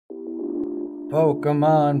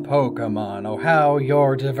Pokemon, Pokemon, oh how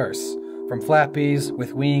you're diverse. From flappies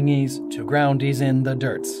with wingies to groundies in the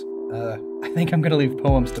dirts. I think I'm gonna leave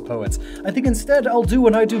poems to poets. I think instead I'll do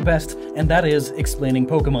what I do best, and that is explaining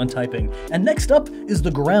Pokemon typing. And next up is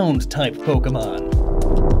the ground-type Pokemon.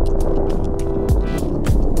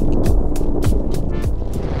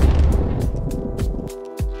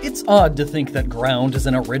 It's odd to think that ground is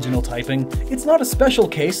an original typing. It's not a special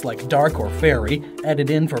case like dark or fairy, added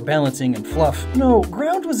in for balancing and fluff. No,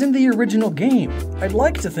 ground was in the original game. I'd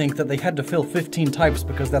like to think that they had to fill 15 types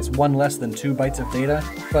because that's one less than 2 bytes of data,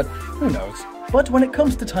 but who knows. But when it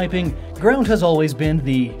comes to typing, ground has always been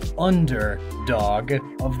the underdog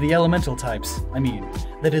of the elemental types. I mean,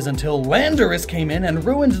 that is until Landorus came in and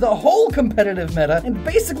ruined the whole competitive meta and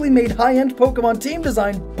basically made high-end Pokemon team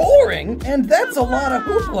design boring, and that's a lot of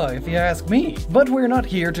hoopla if you ask me. But we're not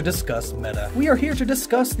here to discuss meta. We are here to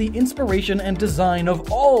discuss the inspiration and design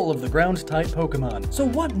of all of the ground-type Pokemon. So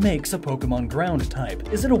what makes a Pokemon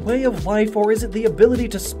ground-type? Is it a way of life or is it the ability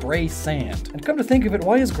to spray sand? And come to think of it,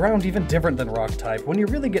 why is ground even different than rock-type? When you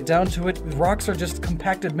really get down to it, rocks are just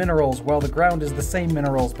compacted minerals while the ground is the same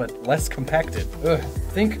minerals but less compacted. Ugh.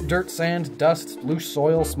 Think dirt, sand, dust, loose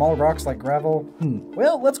soil, small rocks like gravel.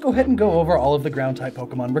 Well, let's go ahead and go over all of the ground-type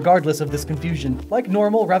Pokemon, regardless of this confusion. Like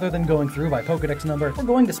normal, rather than going through by Pokedex number, we're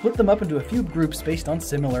going to split them up into a few groups based on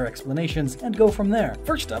similar explanations, and go from there.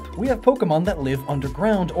 First up, we have Pokemon that live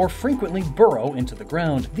underground or frequently burrow into the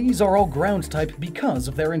ground. These are all ground-type because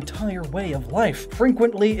of their entire way of life,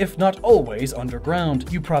 frequently, if not always,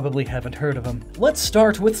 underground. You probably haven't heard of them. Let's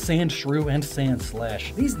start with Sandshrew and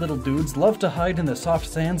Sandslash. These little dudes love to hide in the soft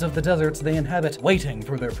sands of the deserts they inhabit, waiting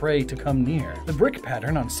for their prey to come near. The brick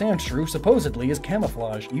pattern on Sandshrew supposedly is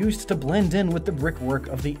camouflage, used to blend in with the brickwork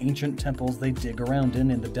of the ancient temples they dig around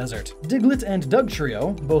in the desert. Diglett and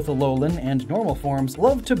Dugtrio, both Alolan and normal forms,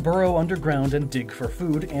 love to burrow underground and dig for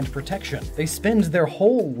food and protection. They spend their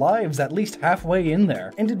whole lives at least halfway in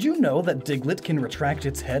there. And did you know that Diglett can retract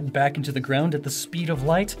its head back into the ground at the speed of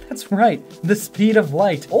light? That's right, the speed of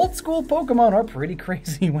light. Old school Pokemon are pretty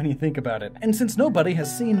crazy when you think about it. And since nobody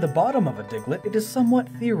has seen the bottom of a Diglett, it is somewhat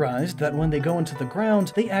theorized that when they go into the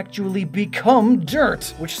ground, they actually become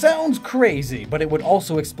dirt, which sounds crazy, but it would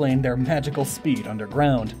also explain their magical speed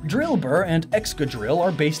underground. Drilbur and excadrill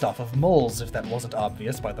are based off of moles, if that wasn't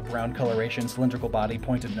obvious by the brown coloration, cylindrical body,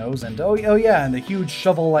 pointed nose, and oh yeah, and the huge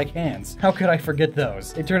shovel-like hands. How could I forget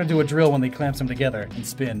those? They turn into a drill when they clamps them together and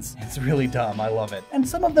spins. It's really dumb, I love it. And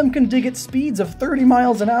some of them can dig at speeds of 30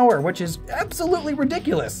 miles an hour, which is absolutely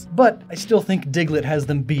ridiculous. But I still think Diglett has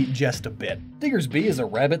them beat just a bit. Diggersby is a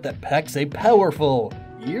rabbit that packs a powerful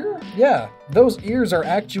ear? Yeah, those ears are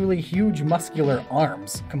actually huge muscular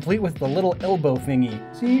arms, complete with the little elbow thingy.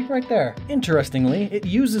 See, right there. Interestingly, it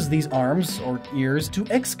uses these arms, or ears, to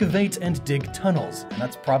excavate and dig tunnels, and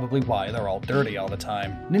that's probably why they're all dirty all the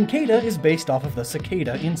time. Nincada is based off of the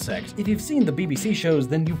cicada insect. If you've seen the BBC shows,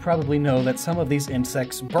 then you probably know that some of these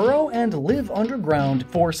insects burrow and live underground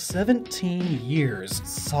for 17 years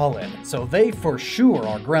solid, so they for sure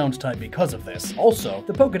are ground type because of this. Also,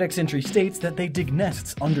 the Pokedex entry states that they dig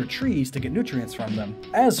nests under trees to get nutrients from them.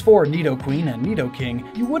 As for Nidoqueen and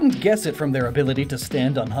Nidoking, you wouldn't guess it from their ability to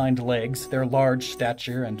stand on hind legs, their large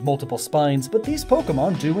stature, and multiple spines, but these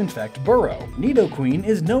Pokemon do in fact burrow. Nidoqueen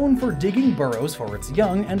is known for digging burrows for its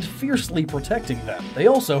young and fiercely protecting them. They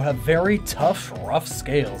also have very tough, rough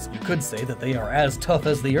scales. You could say that they are as tough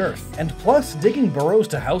as the earth. And plus, digging burrows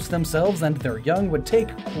to house themselves and their young would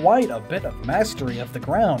take quite a bit of mastery of the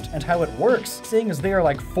ground and how it works, seeing as they are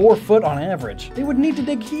like 4 foot on average. They would need to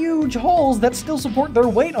dig huge holes that still support their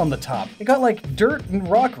weight on the top. They got like dirt and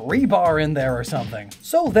rock rebar in there or something.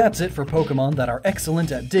 So that's it for Pokemon that are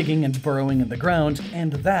excellent at digging and burrowing in the ground,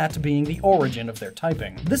 and that being the origin of their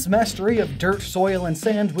typing. This mastery of dirt, soil, and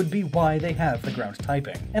sand would be why they have the ground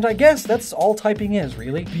typing. And I guess that's all typing is,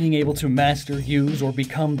 really. Being able to master, use, or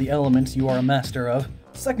become the elements you are a master of.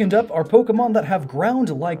 Second up are Pokemon that have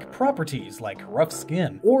ground-like properties, like rough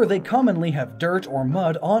skin, or they commonly have dirt or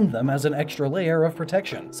mud on them as an extra layer of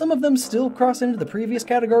protection. Some of them still cross into the previous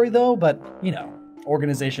category though, but, you know,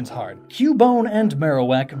 organization's hard. Cubone and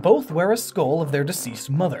Marowak both wear a skull of their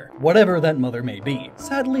deceased mother, whatever that mother may be.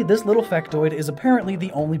 Sadly, this little factoid is apparently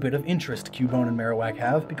the only bit of interest Cubone and Marowak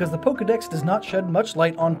have, because the Pokedex does not shed much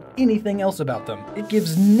light on anything else about them. It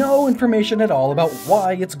gives no information at all about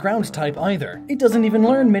why it's ground type either. It doesn't even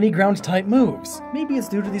learn many ground type moves. Maybe it's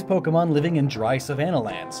due to these Pokemon living in dry savanna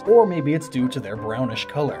lands, or maybe it's due to their brownish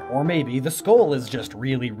color, or maybe the skull is just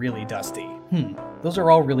really, really dusty. Those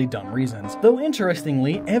are all really dumb reasons. Though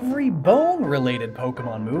interestingly, every bone-related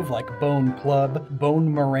Pokemon move like Bone Club,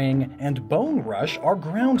 Bone Meringue, and Bone Rush are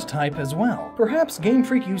ground type as well. Perhaps Game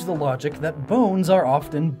Freak used the logic that bones are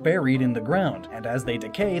often buried in the ground, and as they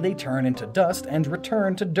decay they turn into dust and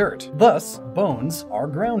return to dirt. Thus, bones are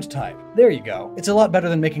ground type. There you go. It's a lot better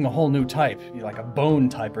than making a whole new type, like a bone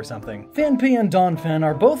type or something. Phanpy and donphan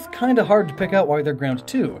are both kinda hard to pick out why they're ground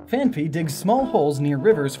too. Phanpy digs small holes near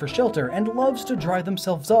rivers for shelter and loves to dry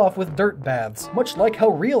themselves off with dirt baths, much like how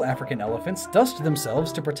real African elephants dust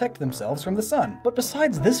themselves to protect themselves from the sun. But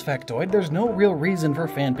besides this factoid, there's no real reason for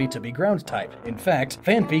Phanpy to be ground type. In fact,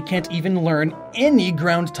 Phanpy can't even learn any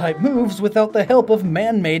ground type moves without the help of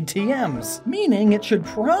man-made TMs, meaning it should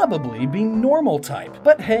probably be normal type.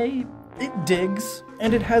 But hey, it digs,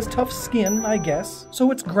 and it has tough skin, I guess,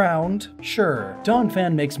 so it's ground. Sure.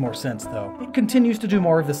 Donphan makes more sense, though. It continues to do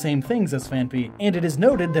more of the same things as Phanpy, and it is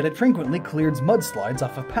noted that it frequently clears mudslides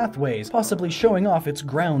off of pathways, possibly showing off its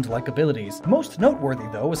ground-like abilities. Most noteworthy,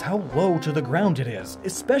 though, is how low to the ground it is,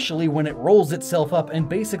 especially when it rolls itself up and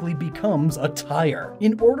basically becomes a tire.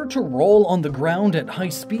 In order to roll on the ground at high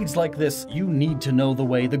speeds like this, you need to know the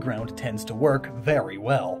way the ground tends to work very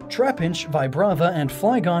well. Trapinch, vibrava, and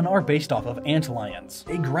flygon are based off of antlions,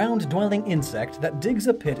 a ground-dwelling insect that digs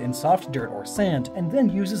a pit in soft dirt or sand and then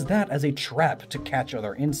uses that as a trap to catch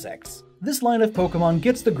other insects. This line of Pokemon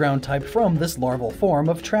gets the ground type from this larval form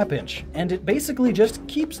of Trapinch, and it basically just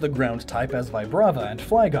keeps the ground type as Vibrava and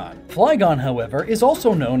Flygon. Flygon, however, is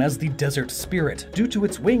also known as the Desert Spirit, due to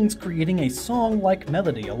its wings creating a song-like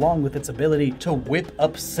melody along with its ability to whip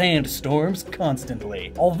up sandstorms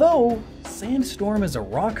constantly. Although, Sandstorm is a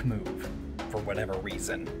rock move, for whatever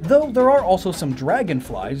reason. Though there are also some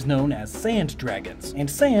dragonflies known as sand dragons, and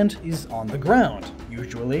sand is on the ground,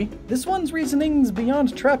 usually. This one's reasonings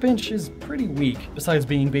beyond Trapinch is pretty weak, besides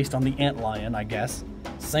being based on the antlion, I guess.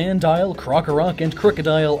 Sandile, Crocorock, and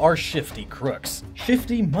Crocodile are shifty crooks.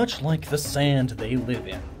 Shifty much like the sand they live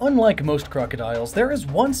in. Unlike most crocodiles, there is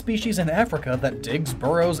one species in Africa that digs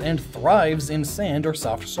burrows and thrives in sand or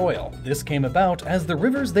soft soil. This came about as the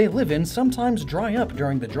rivers they live in sometimes dry up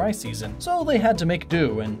during the dry season, so they had to make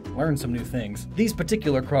do and learn some new things. These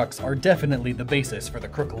particular crocs are definitely the basis for the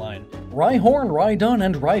crook line. Rhyhorn, Rhydon,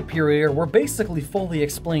 and Rhyperior were basically fully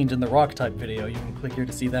explained in the rock type video. You can click here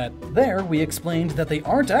to see that. There, we explained that they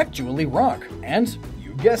aren't actually rock, and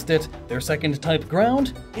you guessed it, their second type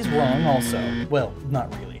ground is wrong also. Well,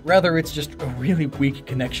 not really. Rather, it's just a really weak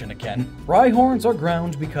connection again. Rhyhorns are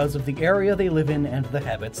ground because of the area they live in and the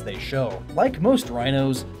habits they show. Like most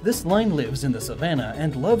rhinos, this line lives in the savanna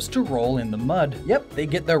and loves to roll in the mud. Yep, they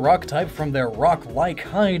get their rock type from their rock-like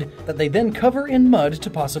hide that they then cover in mud to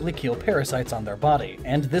possibly kill parasites on their body.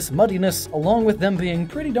 And this muddiness, along with them being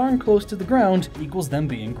pretty darn close to the ground, equals them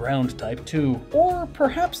being ground type too. Or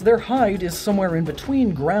perhaps their hide is somewhere in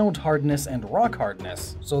between ground hardness and rock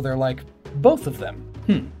hardness, so they're like both of them.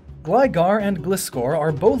 Gligar and Gliscor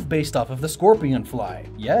are both based off of the scorpion fly.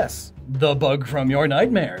 Yes, the bug from your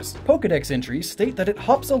nightmares. Pokedex entries state that it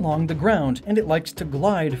hops along the ground and it likes to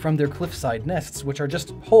glide from their cliffside nests, which are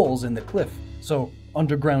just holes in the cliff. So,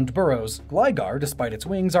 underground burrows. Gligar, despite its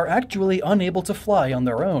wings, are actually unable to fly on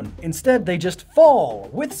their own. Instead, they just fall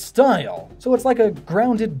with style. So it's like a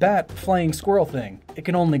grounded bat flying squirrel thing. It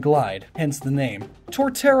can only glide, hence the name.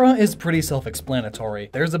 Torterra is pretty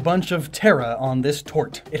self-explanatory. There's a bunch of terra on this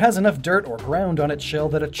tort. It has enough dirt or ground on its shell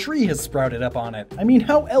that a tree has sprouted up on it. I mean,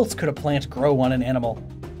 how else could a plant grow on an animal?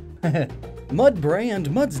 Mudbray and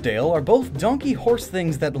Mudsdale are both donkey horse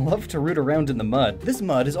things that love to root around in the mud. This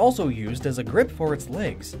mud is also used as a grip for its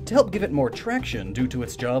legs, to help give it more traction due to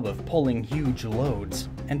its job of pulling huge loads.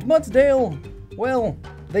 And Mudsdale, well,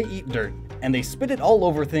 they eat dirt. And they spit it all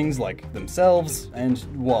over things like themselves and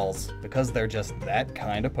walls, because they're just that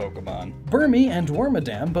kind of Pokemon. Burmy and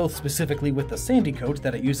Wormadam, both specifically with the sandy coat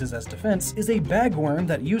that it uses as defense, is a bagworm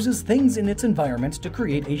that uses things in its environment to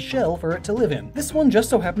create a shell for it to live in. This one just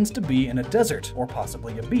so happens to be in a desert, or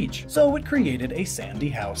possibly a beach, so it created a sandy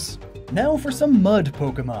house. Now for some mud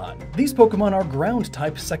Pokemon. These Pokemon are ground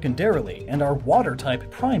type secondarily, and are water type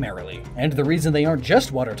primarily. And the reason they aren't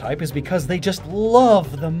just water type is because they just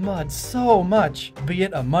love the mud so much. Be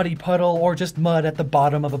it a muddy puddle or just mud at the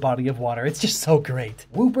bottom of a body of water, it's just so great.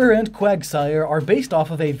 Wooper and Quagsire are based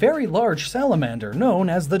off of a very large salamander known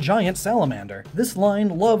as the giant salamander. This line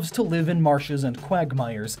loves to live in marshes and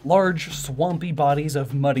quagmires, large swampy bodies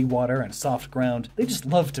of muddy water and soft ground. They just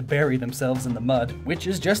love to bury themselves in the mud, which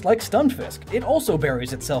is just like Stunfisk. It also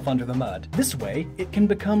buries itself under the mud. This way, it can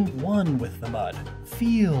become one with the mud.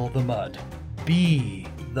 Feel the mud. Be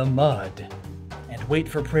the mud. And wait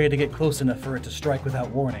for prey to get close enough for it to strike without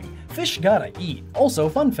warning. Fish gotta eat. Also,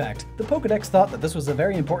 fun fact, the Pokedex thought that this was a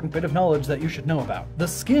very important bit of knowledge that you should know about. The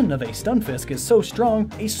skin of a stunfisk is so strong,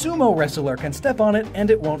 a sumo wrestler can step on it and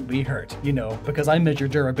it won't be hurt. You know, because I measure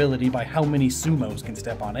durability by how many sumos can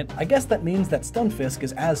step on it. I guess that means that stunfisk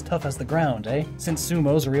is as tough as the ground, eh? Since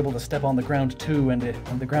sumos are able to step on the ground too, and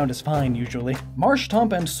the ground is fine usually.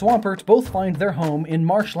 Marshtomp and Swampert both find their home in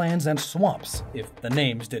marshlands and swamps, if the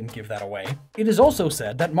names didn't give that away. It is also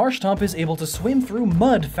said that Marshtomp is able to swim through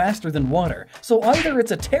mud faster than water, so either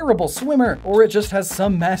it's a terrible swimmer, or it just has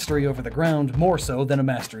some mastery over the ground more so than a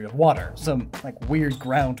mastery of water. Some, like, weird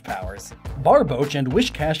ground powers. Barboach and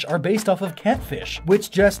Wishcash are based off of catfish,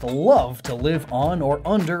 which just love to live on or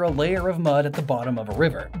under a layer of mud at the bottom of a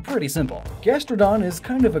river. Pretty simple. Gastrodon is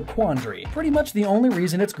kind of a quandary. Pretty much the only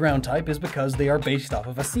reason it's ground type is because they are based off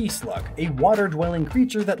of a sea slug, a water-dwelling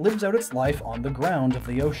creature that lives out its life on the ground of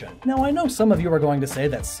the ocean. Now, I know some of you are going to say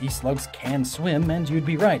that sea slugs can swim, and you'd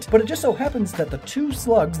be right, but it just so happens that the two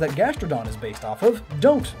slugs that Gastrodon is based off of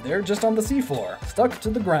don't. They're just on the seafloor, stuck to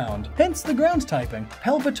the ground. Hence the ground typing.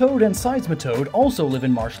 Palpitoad and Seismitoad also live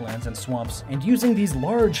in marshlands and swamps, and using these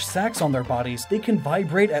large sacs on their bodies, they can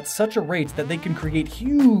vibrate at such a rate that they can create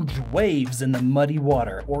huge waves in the muddy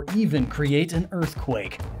water, or even create an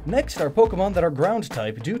earthquake. Next are Pokemon that are ground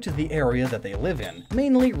type due to the area that they live in,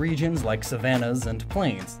 mainly regions like savannas and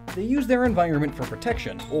plains. They use their environment for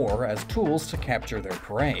protection, or as tools to capture their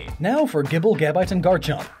prey. Now for Gibble, Gabite, and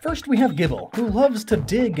Garchomp. First we have Gibble, who loves to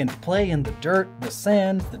dig and play in the dirt, the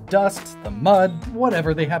sand, the dust, the mud,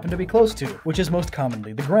 whatever they happen to be close to, which is most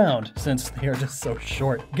commonly the ground, since they are just so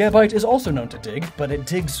short. Gabite is also known to dig, but it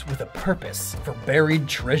digs with a purpose, for buried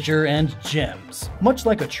treasure and gems. Much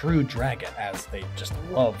like a true dragon, as they just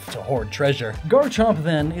love to hoard treasure. Garchomp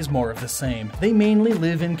then is more of the same. They mainly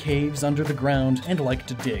live in caves under the ground and like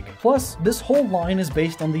to dig. Plus, this whole line is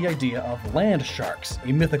based on the idea of land sharks,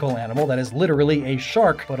 a mythical animal that is literally a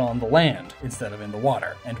shark but on the land instead of in the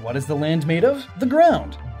water. And what is the land made of? The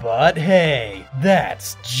ground. But hey,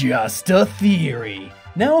 that's just a theory.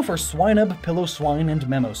 Now for Swinub, Pillowswine, and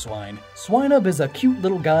Mamoswine. Swinub is a cute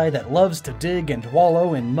little guy that loves to dig and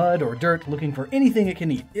wallow in mud or dirt looking for anything it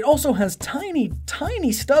can eat. It also has tiny,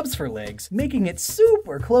 tiny stubs for legs, making it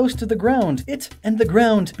super close to the ground. It and the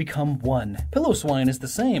ground become one. Pillowswine is the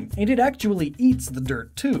same, and it actually eats the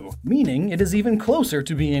dirt too, meaning it is even closer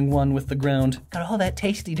to being one with the ground. Got all that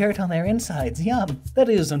tasty dirt on their insides, yum. That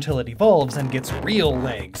is until it evolves and gets real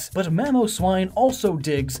legs. But Mamoswine also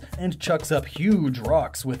digs and chucks up huge rocks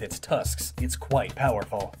with its tusks. It's quite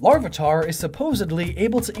powerful. Larvitar is supposedly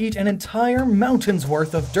able to eat an entire mountain's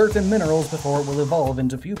worth of dirt and minerals before it will evolve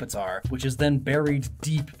into Pupitar, which is then buried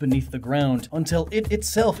deep beneath the ground until it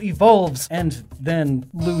itself evolves and then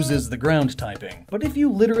loses the ground typing. But if you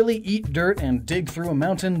literally eat dirt and dig through a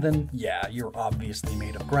mountain, then yeah, you're obviously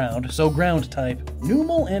made of ground, so ground type.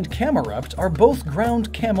 Numel and Camerupt are both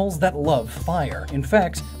ground camels that love fire. In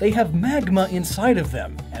fact, they have magma inside of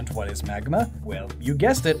them. And what is magma? Well, you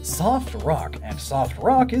guessed it, soft rock, and soft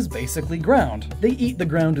rock is basically ground. They eat the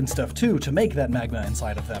ground and stuff too to make that magma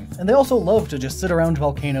inside of them. And they also love to just sit around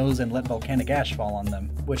volcanoes and let volcanic ash fall on them,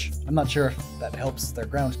 which I'm not sure if that helps their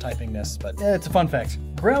ground typingness, but it's a fun fact.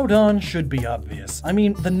 Groudon should be obvious. I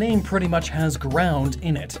mean, the name pretty much has ground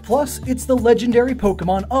in it. Plus, it's the legendary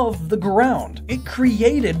Pokemon of the ground. It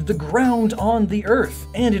created the ground on the earth,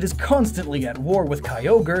 and it is constantly at war with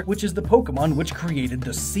Kyogre, which is the Pokemon which created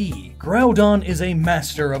the sea. Groudon is a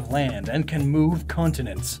master of land and can move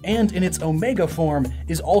continents, and in its Omega form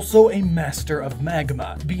is also a master of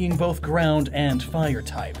magma, being both ground and fire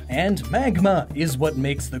type. And magma is what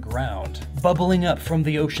makes the ground, bubbling up from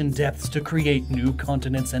the ocean depths to create new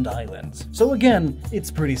continents and islands. So again,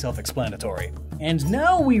 it's pretty self-explanatory. And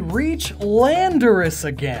now we reach Landorus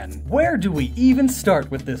again. Where do we even start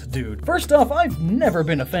with this dude? First off, I've never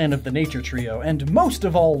been a fan of the nature trio, and most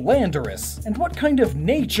of all Landorus. And what kind of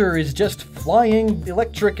nature is just flying,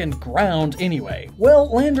 electric, and ground anyway? Well,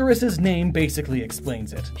 Landorus's name basically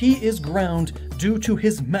explains it. He is ground due to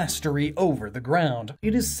his mastery over the ground.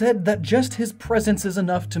 It is said that just his presence is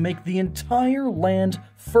enough to make the entire land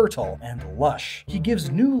fertile and lush. He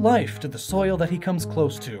gives new life to the soil that he comes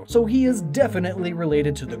close to, so he is definitely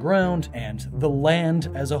related to the ground and the land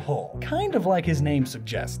as a whole, kind of like his name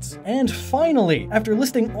suggests. And finally, after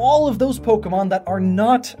listing all of those Pokemon that are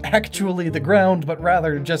not actually the ground, but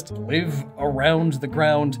rather just live around the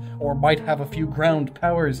ground or might have a few ground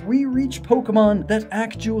powers, we reach Pokemon that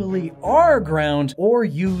actually are ground or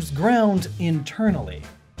use ground internally.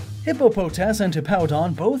 Hippopotas and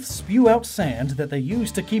Hippowdon both spew out sand that they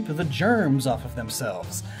use to keep the germs off of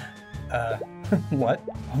themselves. What?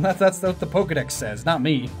 Well, that's what the Pokedex says, not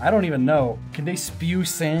me. I don't even know. Can they spew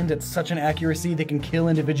sand at such an accuracy they can kill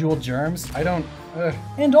individual germs? I don't...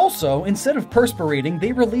 And also, instead of perspirating,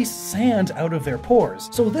 they release sand out of their pores.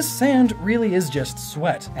 So this sand really is just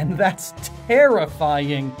sweat, and that's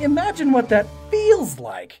terrifying. Imagine what that feels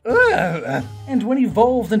like. Ugh. And when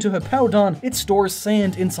evolved into hippowdon, it stores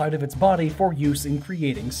sand inside of its body for use in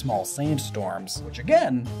creating small sandstorms, which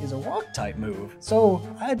again is a rock-type move. So,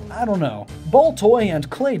 I don't know. Ball Toy and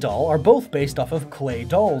Clay Doll are both based off of clay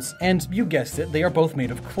dolls, and you guessed it, they are both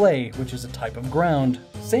made of clay, which is a type of ground.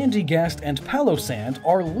 Sandygast and Palo Sand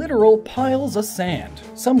are literal piles of sand.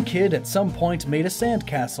 Some kid at some point made a sand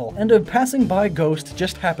castle, and a passing by ghost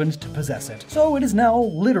just happened to possess it. So it is now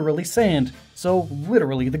literally sand. So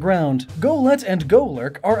literally the ground. Golett and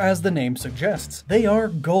Golurk are as the name suggests. They are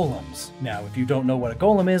golems. Now, if you don't know what a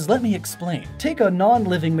golem is, let me explain. Take a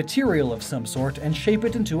non-living material of some sort and shape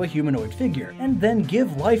it into a humanoid figure, and then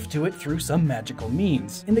give life to it through some magical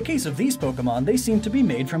means. In the case of these Pokemon, they seem to be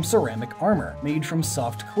made from ceramic armor, made from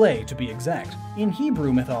soft clay to be exact. In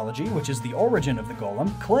Hebrew mythology, which is the origin of the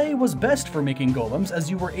golem, clay was best for making golems as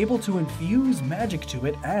you were able to infuse magic to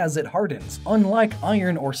it as it hardens. Unlike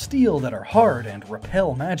iron or steel that are hard and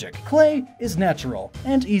repel magic, clay is natural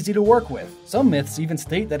and easy to work with. Some myths even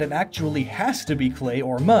state that it actually has to be clay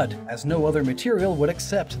or mud, as no other material would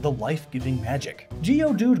accept the life-giving magic.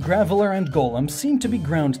 Geodude, Graveler, and Golem seem to be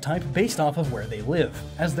ground type based off of where they live,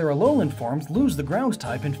 as their alolan forms lose the ground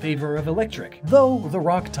type in favor of electric, though the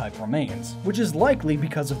rock type remains, which is likely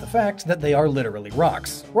because of the fact that they are literally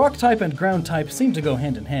rocks. Rock type and ground type seem to go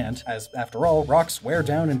hand in hand, as after all, rocks wear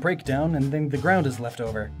down and break down and then the ground is left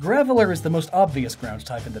over. Graveler is the most obvious ground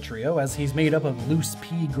type in the trio, as he's made up of loose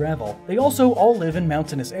pea gravel. They also all live in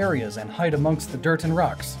mountainous areas and hide amongst the dirt and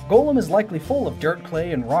rocks. Golem is likely full of dirt,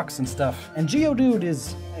 clay, and rocks and stuff, and Geodude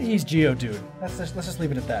he's Geodude. Let's just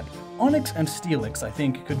leave it at that. Onix and Steelix, I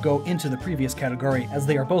think, could go into the previous category, as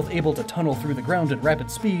they are both able to tunnel through the ground at rapid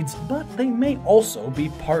speeds, but they may also be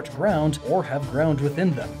part ground or have ground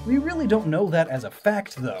within them. We really don't know that as a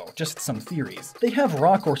fact, though, just some theories. They have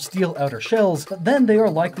rock or steel outer shells, but then they are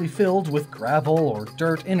likely filled with gravel or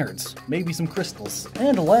dirt innards, maybe some crystals.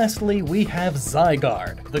 And lastly, we have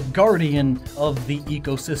Zygarde, the guardian of the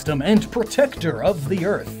ecosystem and protector of the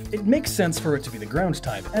Earth. It makes sense for it to be the ground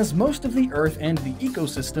type, as most of the Earth and the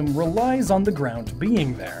ecosystem relies on the ground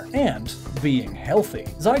being there, and being healthy.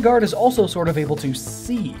 Zygarde is also sort of able to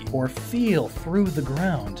see or feel through the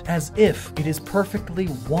ground, as if it is perfectly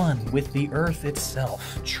one with the Earth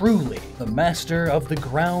itself. Truly, the master of the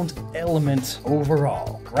ground element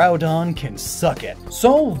overall. Groudon can suck it.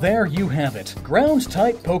 So there you have it.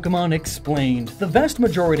 Ground-type Pokemon explained. The vast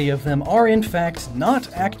majority of them are in fact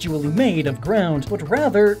not actually made of ground, but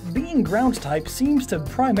rather, being ground-type seems to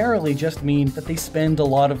primarily just mean that they spend a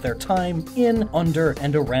lot of their time in, under,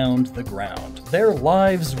 and around the ground. Their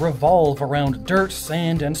lives revolve around dirt,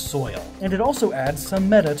 sand, and soil, and it also adds some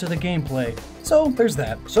meta to the gameplay. So there's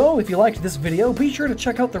that. So if you liked this video, be sure to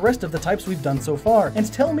check out the rest of the types we've done so far,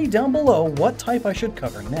 and tell me down below what type I should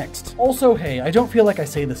cover next. Also, hey, I don't feel like I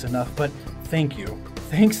say this enough, but thank you.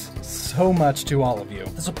 Thanks so much to all of you.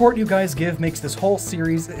 The support you guys give makes this whole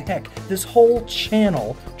series, heck, this whole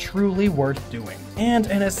channel truly worth doing. And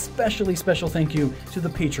an especially special thank you to the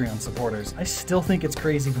Patreon supporters. I still think it's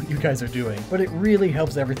crazy what you guys are doing, but it really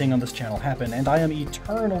helps everything on this channel happen, and I am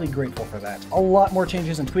eternally grateful for that. A lot more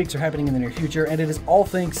changes and tweaks are happening in the near future, and it is all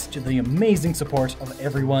thanks to the amazing support of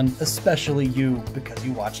everyone, especially you, because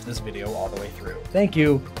you watched this video all the way through. Thank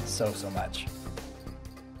you so much.